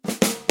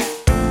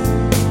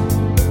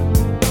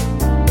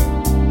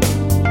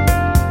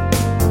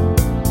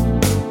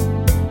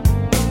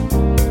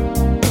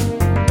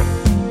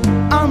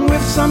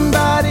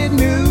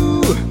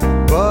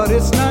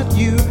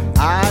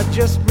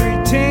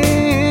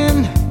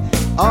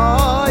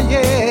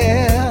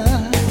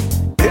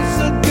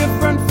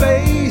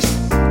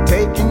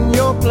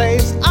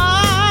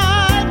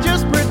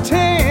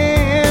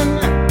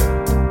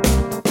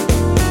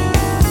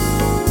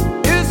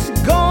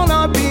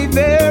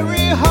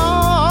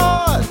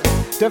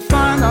to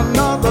find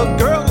another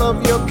girl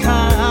of your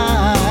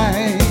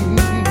kind.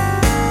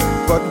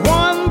 But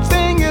one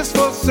thing is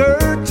for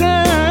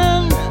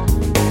certain,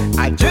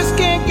 I just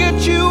can't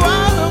get you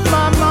out of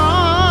my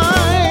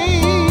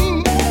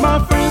mind. My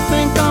friends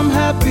think I'm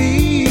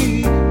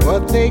happy,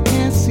 but they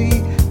can't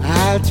see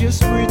I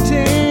just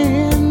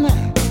pretend.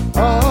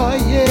 Oh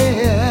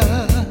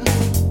yeah,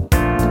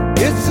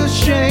 it's a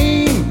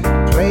shame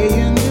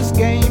playing this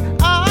game.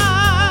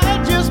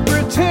 I just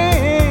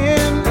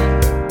pretend.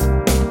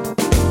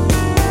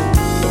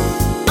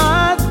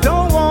 I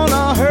don't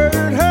wanna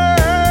hurt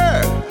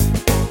her,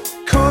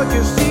 'cause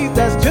you see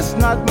that's just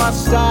not my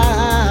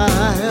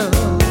style.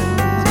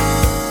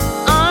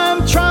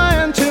 I'm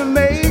trying to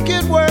make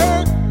it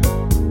work.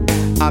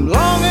 I'm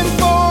longing